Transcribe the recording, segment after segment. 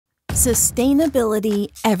Sustainability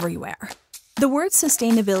everywhere. The words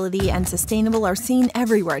sustainability and sustainable are seen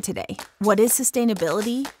everywhere today. What is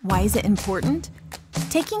sustainability? Why is it important?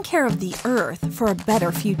 Taking care of the Earth for a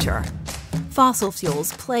better future. Fossil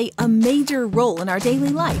fuels play a major role in our daily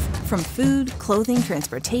life, from food, clothing,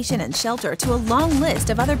 transportation, and shelter to a long list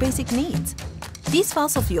of other basic needs. These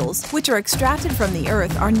fossil fuels, which are extracted from the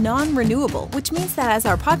Earth, are non-renewable, which means that as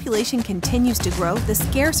our population continues to grow, the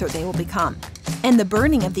scarcer they will become. And the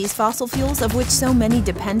burning of these fossil fuels, of which so many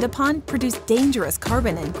depend upon, produce dangerous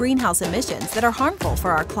carbon and greenhouse emissions that are harmful for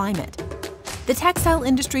our climate. The textile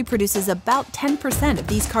industry produces about 10% of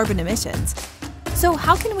these carbon emissions. So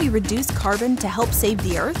how can we reduce carbon to help save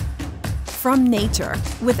the Earth? From nature,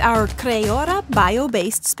 with our creora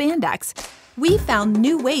bio-based spandex, we found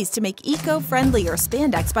new ways to make eco-friendlier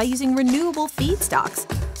spandex by using renewable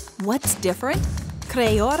feedstocks. What's different?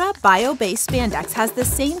 Creora bio-based spandex has the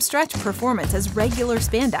same stretch performance as regular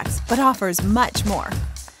spandex, but offers much more.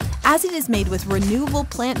 As it is made with renewable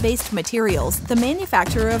plant-based materials, the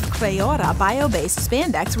manufacturer of creora bio-based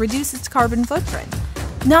spandex reduces its carbon footprint.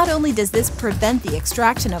 Not only does this prevent the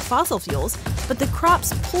extraction of fossil fuels, but the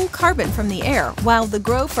crops pull carbon from the air while they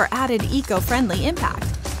grow for added eco-friendly impact.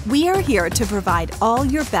 We are here to provide all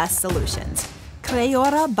your best solutions.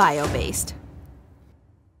 Creora bio-based.